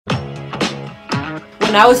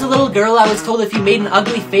When I was a little girl, I was told if you made an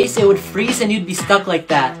ugly face, it would freeze and you'd be stuck like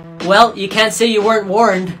that. Well, you can't say you weren't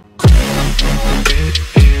warned.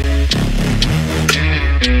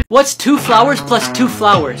 What's 2 flowers plus 2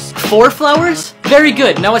 flowers? 4 flowers? Very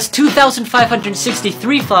good. Now what's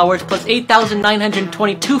 2,563 flowers plus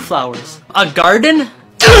 8,922 flowers? A garden?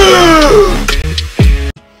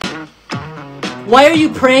 Why are you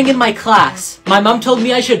praying in my class? My mom told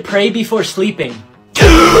me I should pray before sleeping.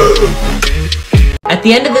 At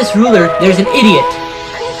the end of this ruler, there's an idiot.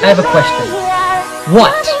 I have a question.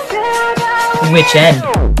 What? Which end?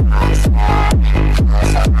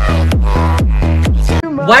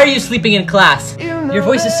 Why are you sleeping in class? Your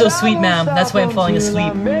voice is so sweet, ma'am. That's why I'm falling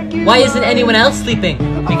asleep. Why isn't anyone else sleeping?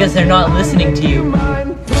 Because they're not listening to you.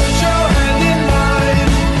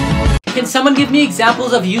 Can someone give me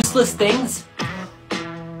examples of useless things?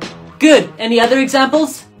 Good. Any other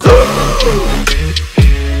examples?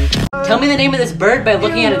 Tell me the name of this bird by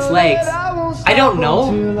looking at its legs. I don't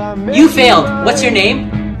know. You failed. What's your name?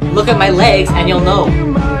 Look at my legs and you'll know.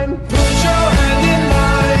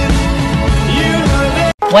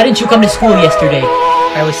 Why didn't you come to school yesterday?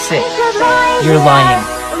 I was sick. You're lying.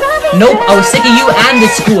 Nope, I was sick of you and the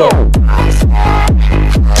school.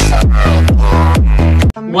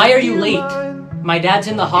 Why are you late? My dad's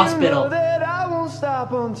in the hospital.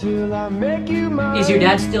 Is your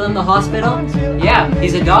dad still in the hospital? Yeah,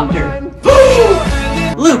 he's a doctor.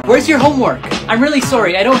 Luke, where's your homework? I'm really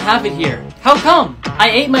sorry, I don't have it here. How come? I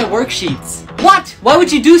ate my worksheets. What? Why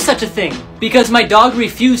would you do such a thing? Because my dog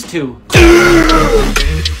refused to.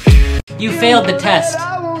 You failed the test.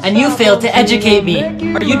 And you failed to educate me.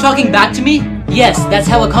 Are you talking back to me? Yes, that's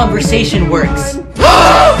how a conversation works.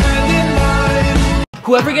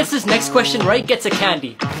 Whoever gets this next question right gets a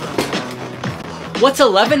candy. What's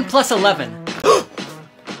 11 plus 11?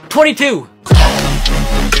 22!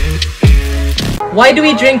 Why do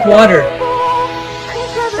we drink water?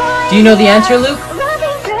 Do you know the answer, Luke?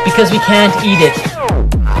 Because we can't eat it.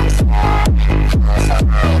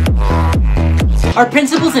 Our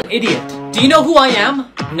principal's an idiot. Do you know who I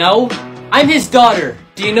am? No. I'm his daughter.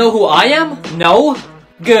 Do you know who I am? No.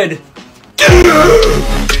 Good.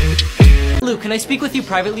 Luke, can I speak with you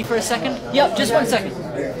privately for a second? Yep, just 1 second.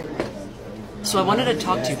 So I wanted to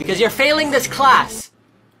talk to you because you're failing this class.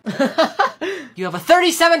 You have a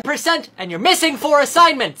 37% and you're missing 4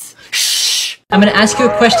 assignments. Shh! I'm gonna ask you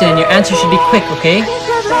a question and your answer should be quick, okay?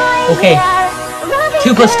 Okay.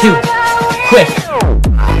 2 plus 2. Quick.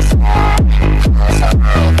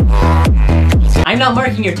 I'm not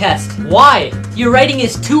marking your test. Why? Your writing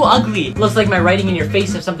is too ugly. Looks like my writing and your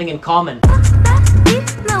face have something in common.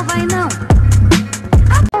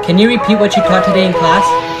 Can you repeat what you taught today in class?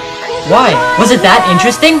 Why? Was it that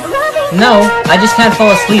interesting? No, I just can't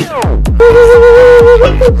fall asleep.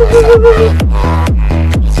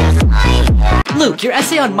 Luke, your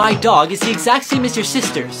essay on my dog is the exact same as your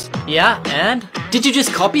sister's. Yeah, and? Did you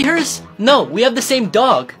just copy hers? No, we have the same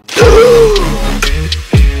dog.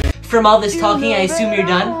 From all this talking, I assume you're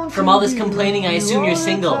done. From all this complaining, I assume you're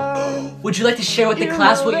single. Would you like to share with the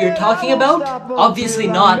class what you're talking about? Obviously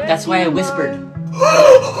not, that's why I whispered.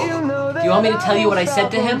 Do you want me to tell you what I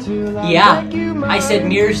said to him? Yeah. I said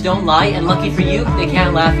mirrors don't lie, and lucky for you, they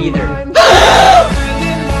can't laugh either.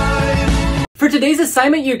 For today's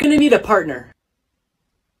assignment, you're gonna need a partner.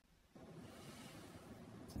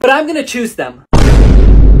 But I'm gonna choose them.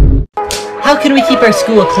 How can we keep our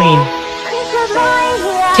school clean?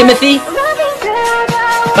 Timothy?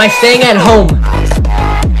 By staying at home.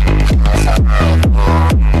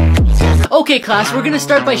 Okay class, we're gonna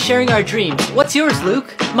start by sharing our dreams. What's yours,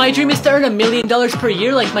 Luke? My dream is to earn $1 million per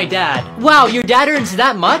year like my dad. Wow, your dad earns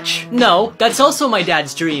that much? No, that's also my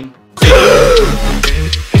dad's dream.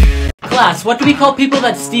 Class, what do we call people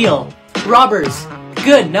that steal? Robbers.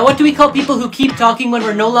 Good, now what do we call people who keep talking when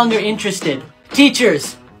we're no longer interested?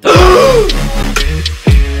 Teachers.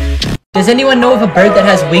 Does anyone know of a bird that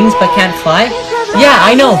has wings but can't fly? Yeah,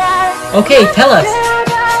 I know. Okay, tell us.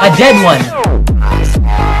 A dead one.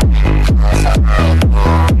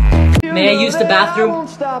 May I use the bathroom?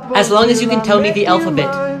 As long as you can tell me the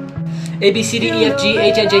alphabet. A, B, C, D, E, F, G,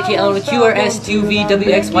 H, I, J, K, L, M, Q, R, S, T, U, V,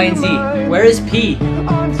 W, X, Y, and Z. Where is P?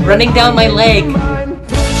 Running down my leg.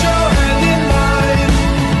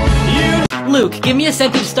 Luke, give me a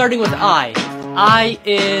sentence starting with I. I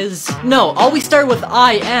is... No, always start with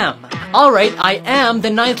I am. Alright, I am the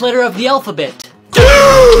 9th letter of the alphabet.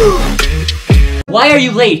 Why are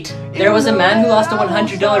you late? There was a man who lost a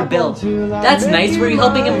 $100 bill. That's nice, were you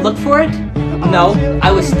helping him look for it? No,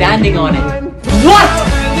 I was standing on it. What?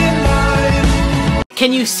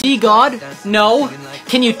 Can you see God? No.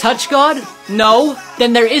 Can you touch God? No.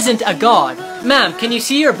 Then there isn't a God. Ma'am, can you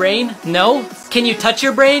see your brain? No. Can you touch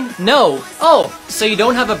your brain? No. Oh, so you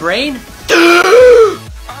don't have a brain?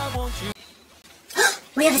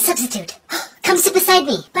 We have a substitute. Come sit beside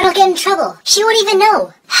me, but I'll get in trouble. She won't even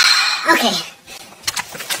know. Okay.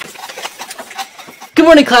 Good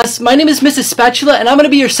morning, class. My name is Mrs. Spatula, and I'm gonna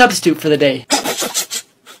be your substitute for the day.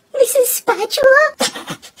 Mrs. Spatula?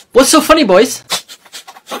 What's so funny, boys?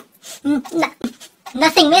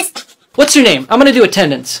 Nothing, miss. What's your name? I'm gonna do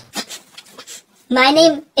attendance. My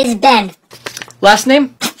name is Ben. Last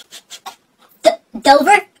name?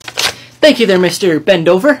 Dover? Thank you there, Mr.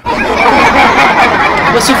 Bendover.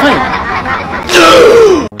 What's so funny?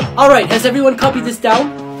 Alright, has everyone copied this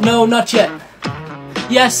down? No, not yet.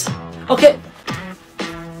 Yes. Okay.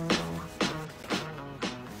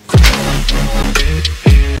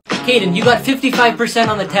 Caden, you got 55%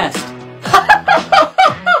 on the test.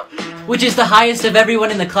 Which is the highest of everyone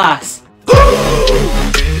in the class.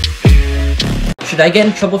 Should I get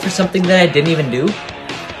in trouble for something that I didn't even do?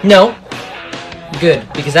 No. Good,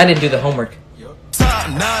 because I didn't do the homework.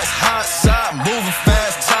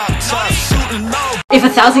 If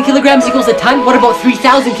 1,000 kilograms equals a ton, what about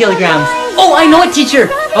 3,000 kilograms? Oh, I know it, teacher!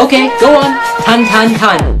 Okay, go on. Ton, ton,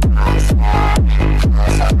 ton.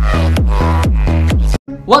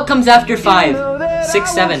 What comes after 5?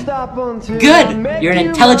 6, 7. Good! You're an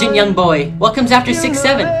intelligent young boy. What comes after 6,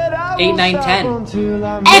 7? 8, 9,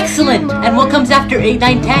 10. Excellent! And what comes after 8,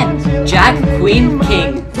 9, 10? Jack, Queen,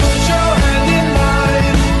 King.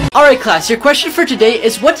 Alright class, your question for today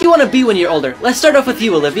is what do you want to be when you're older? Let's start off with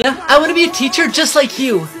you, Olivia. I want to be a teacher just like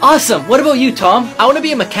you. Awesome. What about you, Tom? I want to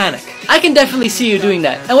be a mechanic. I can definitely see you doing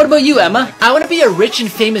that. And what about you, Emma? I want to be a rich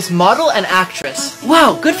and famous model and actress.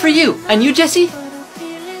 Wow, good for you. And you, Jessie?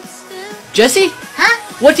 Jessie? Huh?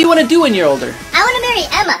 What do you want to do when you're older? I want to marry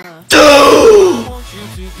Emma.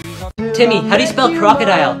 Timmy, how do you spell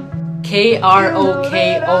crocodile? Krokodal.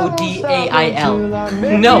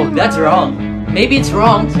 No, that's wrong. Maybe it's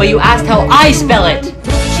wrong, but you asked how I spell it.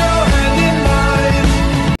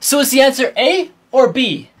 So is the answer A or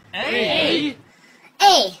B? A.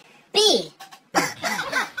 A. B.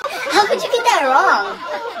 How could you get that wrong?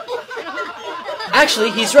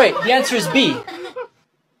 Actually, he's right. The answer is B.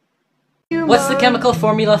 What's the chemical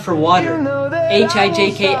formula for water?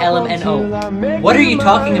 HIJKLMNO. What are you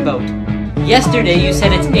talking about? Yesterday you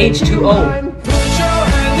said it's H2O.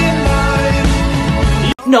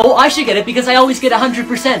 No, I should get it because I always get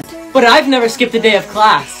 100%. But I've never skipped a day of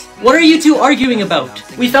class. What are you two arguing about?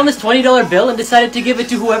 We found this $20 bill and decided to give it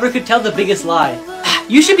to whoever could tell the biggest lie.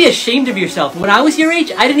 You should be ashamed of yourself. When I was your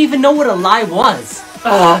age, I didn't even know what a lie was.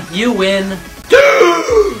 You win.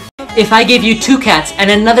 If I gave you 2 cats and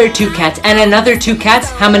another 2 cats and another 2 cats,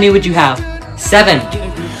 how many would you have? 7.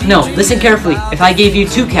 No, listen carefully. If I gave you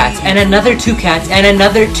 2 cats and another 2 cats and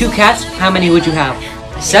another 2 cats, how many would you have?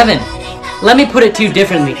 7. Let me put it to you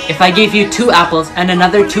differently. If I gave you 2 apples and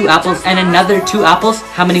another 2 apples and another 2 apples,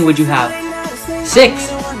 how many would you have? 6.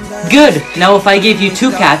 Good. Now if I gave you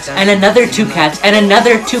 2 cats and another 2 cats and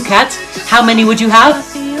another 2 cats, how many would you have?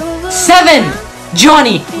 7!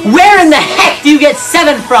 Johnny, where in the heck do you get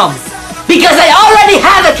 7 from? Because I already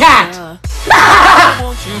have a cat!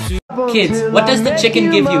 Kids, what does the chicken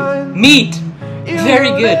give you? Meat! Very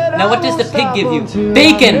good. Now what does the pig give you?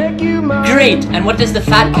 Bacon! Great. And what does the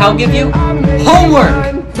fat cow give you?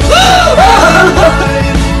 Homework!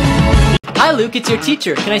 Hi Luke, it's your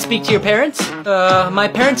teacher. Can I speak to your parents? My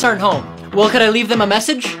parents aren't home. Well, could I leave them a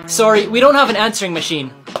message? Sorry, we don't have an answering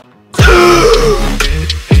machine.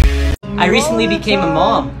 I recently became a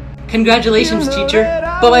mom. Congratulations, teacher.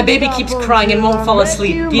 But my baby keeps crying and won't fall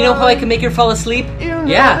asleep. Do you know how I can make her fall asleep?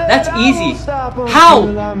 Yeah, that's easy. How?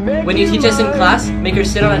 When you teach us in class, make her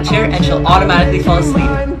sit on a chair and she'll automatically fall asleep.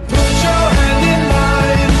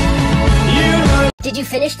 Did you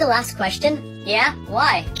finish the last question? Yeah?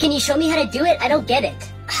 Why? Can you show me how to do it? I don't get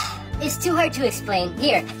it. It's too hard to explain.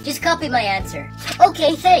 Here, just copy my answer.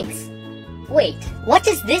 Okay, thanks. Wait, what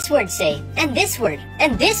does this word say? And this word?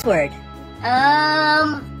 And this word?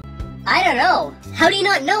 I don't know. How do you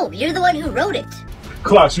not know? You're the one who wrote it.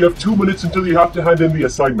 Class, you have 2 minutes until you have to hand in the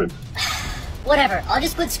assignment. Whatever, I'll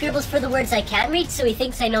just put scribbles for the words I can't read so he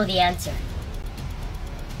thinks I know the answer.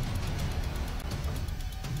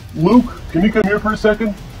 Luke, can you come here for a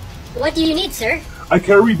second? What do you need, sir? I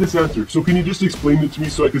can't read this answer, so can you just explain it to me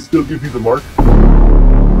so I can still give you the mark?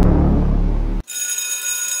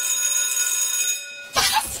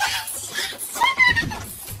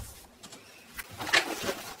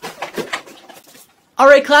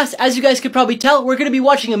 Alright class, as you guys could probably tell, we're going to be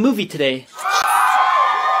watching a movie today.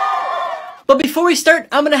 But before we start,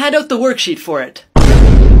 I'm going to hand out the worksheet for it.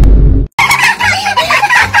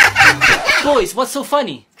 boys, what's so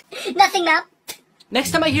funny? Nothing, ma'am.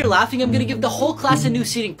 Next time I hear laughing, I'm gonna give the whole class a new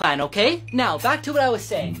seating plan, okay? Now, back to what I was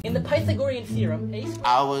saying. In the Pythagorean theorem, A squared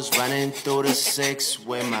I was running through the 6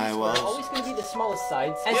 with my is woes. always gonna be the smallest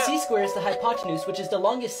sides, and C squared is the hypotenuse, which is the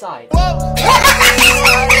longest side.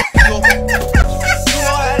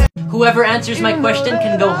 Whoever answers my question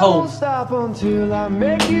can go home.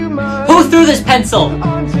 Who threw this pencil?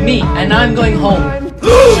 Me, and now I'm going home.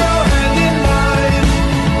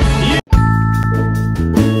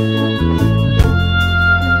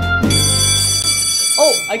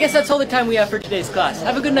 Oh, I guess that's all the time we have for today's class.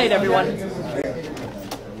 Have a good night, everyone.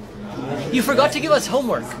 You forgot to give us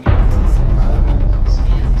homework.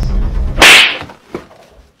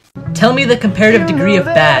 Tell me the comparative degree of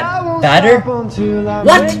bad. Badder?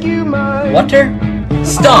 What? Water?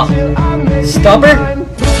 Stop. Stopper?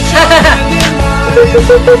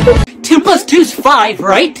 2 plus 2 is 5,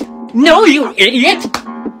 right? No, you idiot!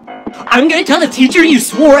 I'm gonna tell the teacher you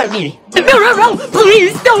swore at me. No,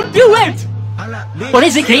 please don't do it! What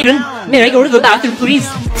is it, Caden? May I go to the bathroom, please?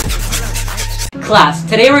 Class,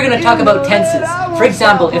 today we're gonna talk about tenses. For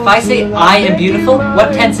example, if I say I am beautiful,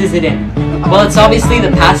 what tense is it in? Well, it's obviously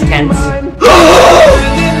the past tense.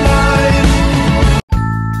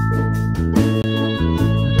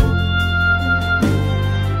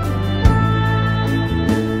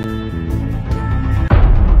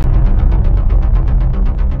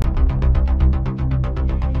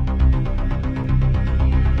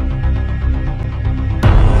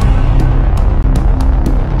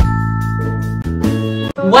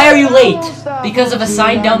 Why are you late? Because of a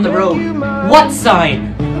sign down the road. What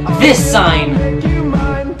sign? This sign.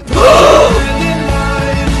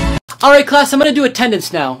 Alright class, I'm gonna do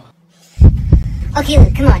attendance now. Okay,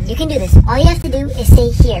 Luke, come on. You can do this. All you have to do is say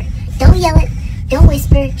here. Don't yell it. Don't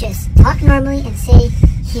whisper. Just talk normally and say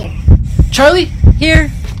here. Charlie, here.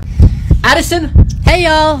 Addison, hey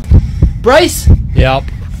y'all. Bryce? Yep.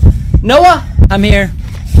 Noah? I'm here.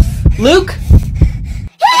 Luke?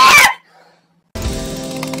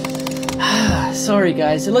 Sorry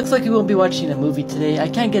guys, it looks like we won't be watching a movie today. I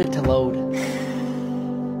can't get it to load.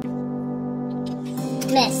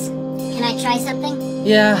 Miss, can I try something?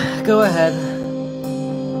 Yeah, go ahead.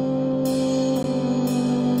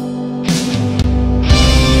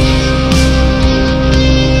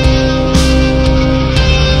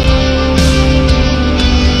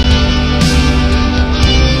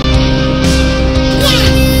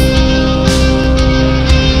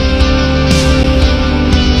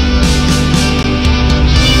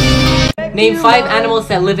 Name 5 animals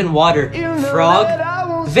that live in water. Frog.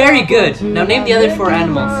 Very good. Now name the other 4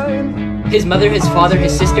 animals. His mother, his father,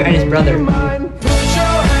 his sister, and his brother.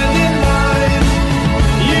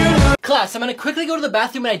 Class, I'm gonna quickly go to the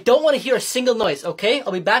bathroom and I don't want to hear a single noise, okay?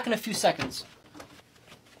 I'll be back in a few seconds.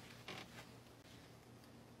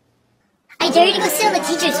 I dare you to go sit on the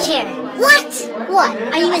teacher's chair. What? What?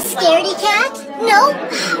 Are you a scaredy cat? No?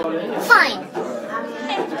 Fine.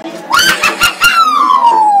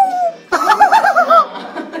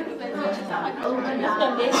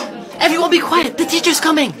 Everyone be quiet! The teacher's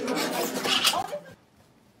coming!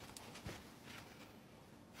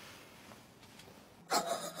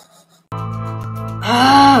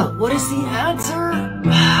 What is the answer?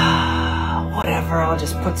 Whatever, I'll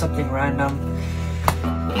just put something random.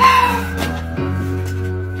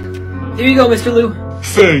 Here you go, Mr. Lou.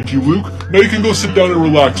 Thank you, Luke. Now you can go sit down and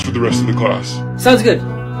relax for the rest of the class. Sounds good.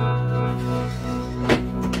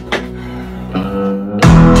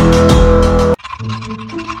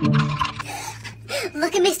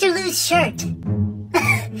 Look at Mr. Lou's shirt.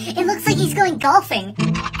 It looks like he's going golfing.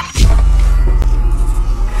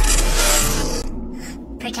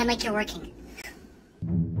 Pretend like you're working.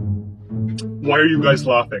 Why are you guys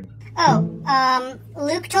laughing? Oh,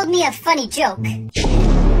 Luke told me a funny joke.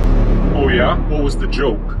 Oh yeah? What was the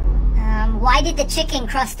joke? Why did the chicken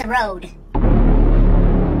cross the road?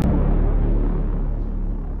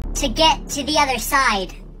 To get to the other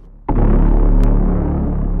side.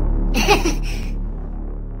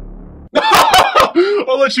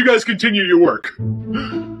 I'll let you guys continue your work.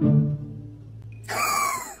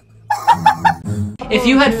 If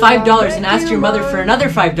you had $5 and asked your mother for another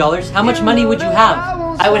 $5, how much money would you have?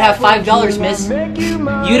 I would have $5, miss.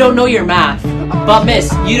 You don't know your math. But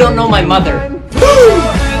miss, you don't know my mother.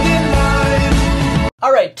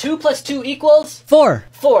 Alright, 2 plus 2 equals? 4.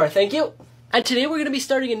 4, thank you. And today we're going to be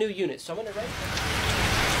starting a new unit, so I'm going to write...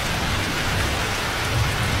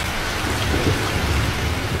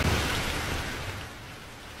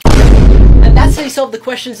 And that's I solved the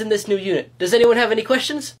questions in this new unit. Does anyone have any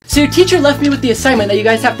questions? So your teacher left me with the assignment that you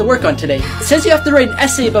guys have to work on today. It says you have to write an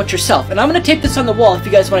essay about yourself, and I'm gonna tape this on the wall if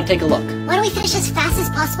you guys want to take a look. Why don't we finish as fast as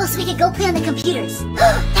possible so we can go play on the computers?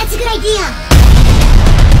 That's a good idea!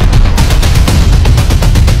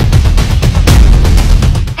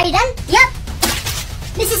 Are you done? Yep!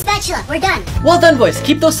 Mrs. Spatula, we're done! Well done, boys.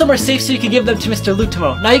 Keep those somewhere safe so you can give them to Mr. Luke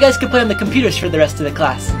tomorrow. Now you guys can play on the computers for the rest of the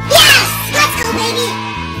class. Yes! Let's go, baby!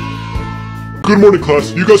 Good morning,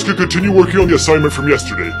 class. You guys can continue working on the assignment from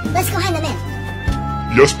yesterday. Let's go hand them in.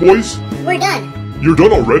 Yes, boys? We're done. You're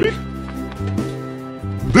done already?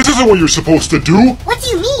 This isn't what you're supposed to do! What do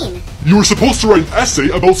you mean? You were supposed to write an essay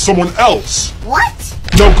about someone else! What?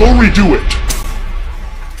 Now go redo it!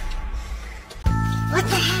 What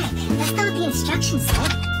the heck? That's not what the instructions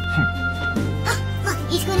said. Oh, look,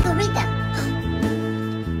 he's going to go read them.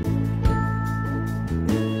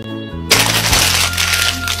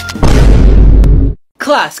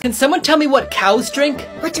 Class, can someone tell me what cows drink?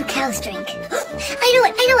 What do cows drink? I know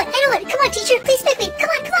it! Come on, teacher, please pick me! Come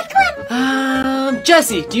on!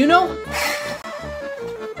 Jesse, do you know?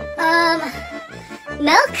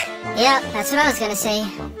 Milk? Yeah, that's what I was gonna say.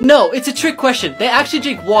 No, it's a trick question. They actually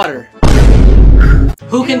drink water.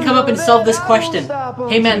 Who can come up and solve this question?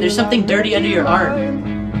 Hey man, there's something dirty under your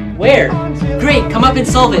arm. Where? Great, come up and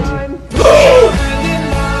solve it.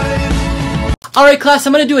 Alright class,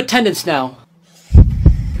 I'm gonna do attendance now.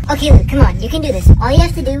 Okay, Luke, come on, you can do this. All you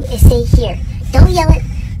have to do is say here. Don't yell it,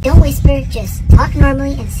 don't whisper, just talk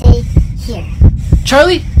normally and say here.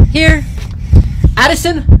 Charlie, here.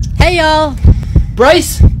 Addison, hey y'all.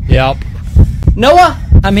 Bryce? Yep. Noah?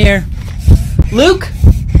 I'm here. Luke?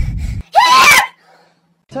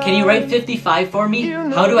 Can you write 55 for me?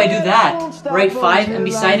 How do I do that? Write 5 and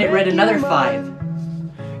beside it write another 5.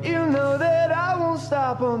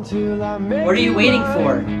 What are you waiting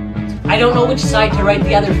for? I don't know which side to write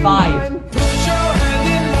the other 5.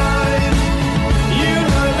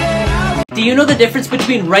 Do you know the difference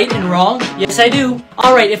between right and wrong? Yes, I do.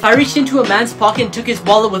 Alright, if I reached into a man's pocket and took his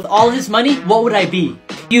wallet with all his money, what would I be?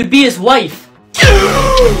 You'd be his wife.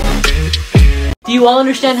 Do you all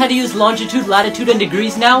understand how to use longitude, latitude, and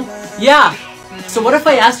degrees now? Yeah. So what if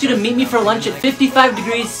I asked you to meet me for lunch at 55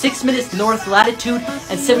 degrees, 6 minutes north latitude,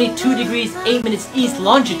 and 72 degrees, 8 minutes east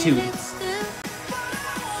longitude?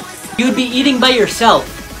 You'd be eating by yourself.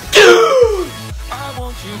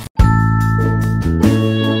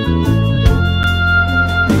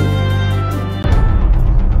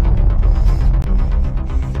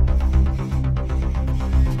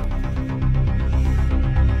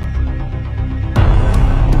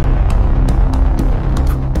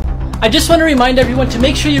 I just want to remind everyone to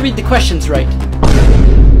make sure you read the questions right.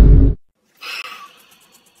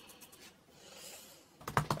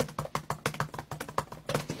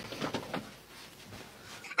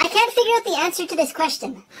 I can't figure out the answer to this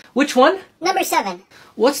question. Which one? Number 7.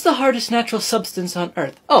 What's the hardest natural substance on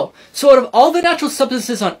Earth? Oh, so out of all the natural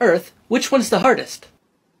substances on Earth, which one's the hardest?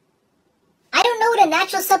 I don't know what a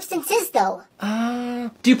natural substance is, though.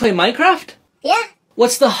 Do you play Minecraft? Yeah?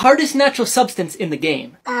 What's the hardest natural substance in the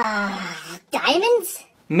game? Diamonds?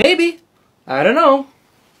 Maybe. I don't know.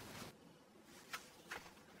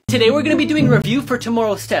 Today we're going to be doing a review for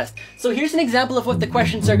tomorrow's test. So here's an example of what the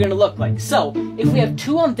questions are going to look like. So, if we have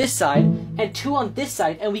 2 on this side and 2 on this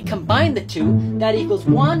side and we combine the 2, that equals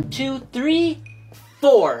 1, 2, 3,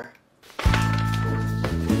 4.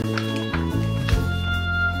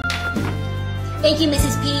 Thank you,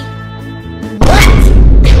 Mrs. P. What?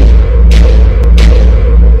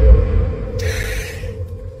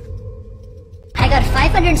 I got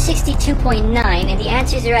 562.9 and the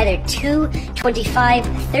answers are either 2, 25,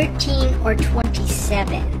 13, or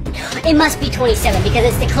 27. It must be 27 because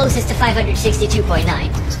it's the closest to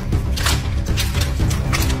 562.9.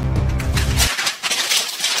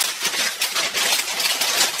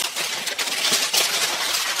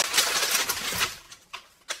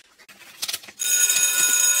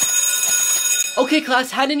 Okay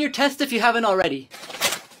class, hand in your test if you haven't already.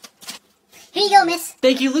 Here you go, miss.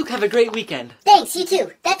 Thank you, Luke. Have a great weekend. Thanks, you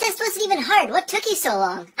too. That test wasn't even hard. What took you so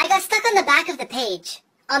long? I got stuck on the back of the page.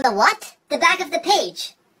 On the what? The back of the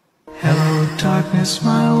page. Hello, darkness,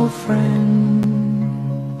 my old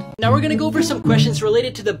friend. Now we're gonna go over some questions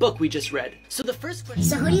related to the book we just read. So the first question...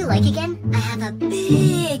 So who do you like again? I have a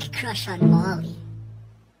big crush on Molly.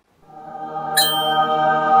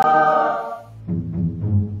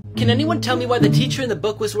 Can anyone tell me why the teacher in the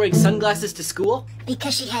book was wearing sunglasses to school?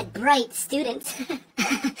 Because she had bright students.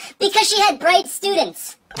 Because she had bright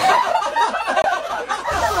students.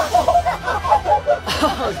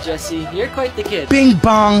 Oh, Jesse, you're quite the kid. Bing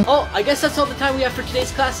bong. Oh, I guess that's all the time we have for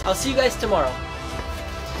today's class. I'll see you guys tomorrow.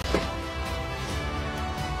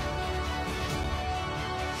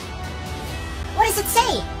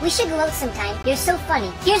 We should go out sometime. You're so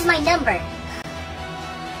funny. Here's my number.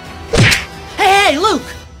 Hey, Luke!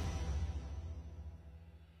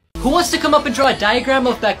 Who wants to come up and draw a diagram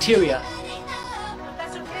of bacteria?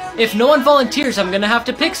 If no one volunteers, I'm gonna have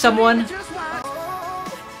to pick someone.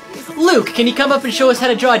 Luke, can you come up and show us how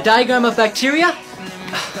to draw a diagram of bacteria?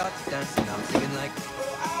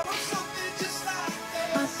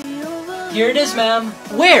 Here it is, ma'am.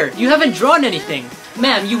 Where? You haven't drawn anything.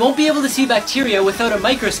 Ma'am, you won't be able to see bacteria without a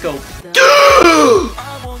microscope.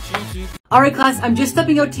 Alright class, I'm just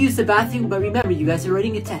stepping out to use the bathroom, but remember, you guys are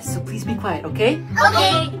writing a test, so please be quiet, okay?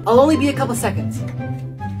 Okay. I'll only be a couple seconds.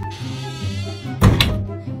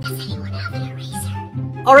 Does anyone have an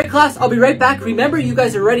eraser? Alright class, I'll be right back. Remember, you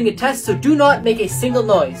guys are writing a test, so do not make a single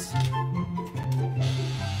noise.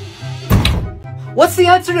 What's the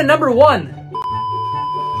answer to number 1?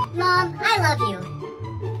 Mom, I love you.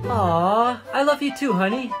 Aww, I love you too,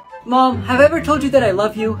 honey. Mom, have I ever told you that I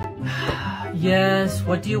love you? Yes,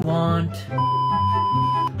 what do you want?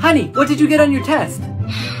 Honey, what did you get on your test?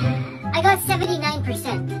 I got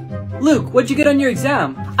 79%. Luke, what'd you get on your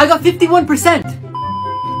exam? I got 51%!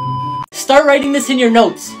 Start writing this in your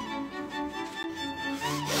notes.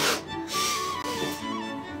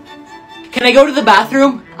 Can I go to the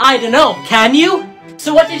bathroom? I don't know, can you?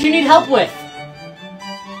 So what did you need help with?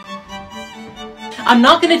 I'm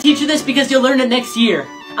not gonna teach you this because you'll learn it next year.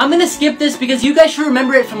 I'm gonna skip this because you guys should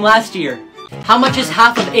remember it from last year. How much is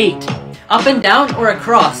half of 8? Up and down or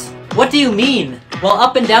across? What do you mean? Well,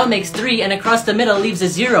 up and down makes 3 and across the middle leaves a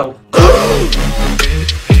 0.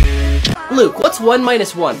 Luke, what's 1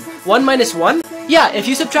 minus 1? 1 minus 1? Yeah, if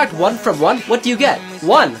you subtract 1 from 1, what do you get?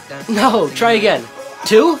 1. No, try again.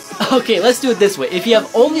 2? Okay, let's do it this way. If you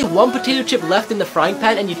have only 1 potato chip left in the frying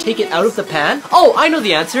pan and you take it out of the pan... Oh, I know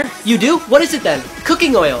the answer. You do? What is it then?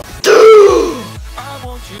 Cooking oil.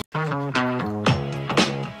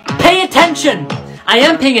 Pay attention! I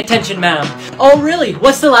am paying attention, ma'am. Oh, really?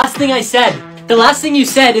 What's the last thing I said? The last thing you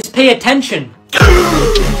said is pay attention.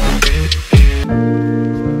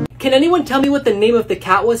 Can anyone tell me what the name of the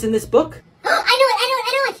cat was in this book? I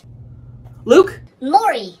know it. Luke?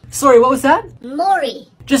 Maury. Sorry, what was that? Maury.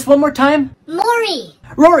 Just one more time? Maury.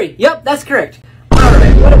 Rory. Yep, that's correct.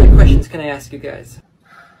 Alright, what other questions can I ask you guys?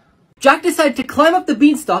 Jack decided to climb up the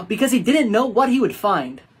beanstalk because he didn't know what he would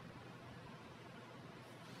find.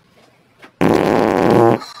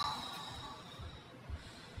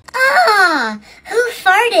 Ah, who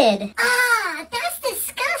farted? Ah, that's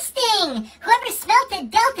disgusting. Whoever smelt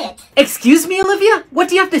it dealt it. Excuse me, Olivia? What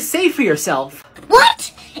do you have to say for yourself?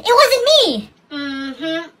 What? It wasn't me.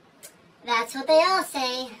 Mm-hmm. That's what they all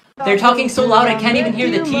say. They're talking so loud I can't even hear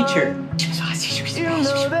the teacher.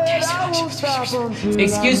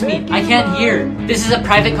 Excuse me, I can't hear. This is a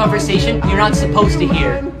private conversation you're not supposed to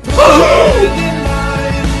hear.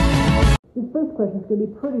 This first question is going to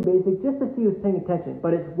be pretty basic just to see who's paying attention,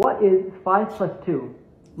 but it's what is 5 plus 2?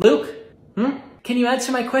 Luke? Can you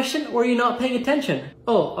answer my question or are you not paying attention?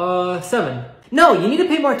 Oh, 7. No, you need to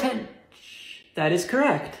pay more attention. That is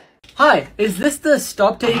correct. Hi, is this the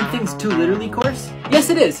Stop Taking Things Too Literally course? Yes,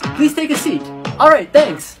 it is. Please take a seat. Alright,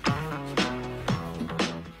 thanks.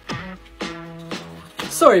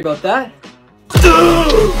 Sorry about that.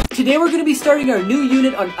 Today we're going to be starting our new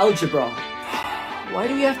unit on algebra. Why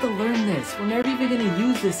do we have to learn this? We're never even going to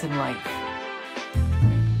use this in life.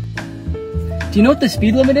 Do you know what the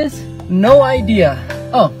speed limit is? No idea.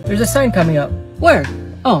 Oh, there's a sign coming up. Where?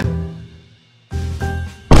 Oh.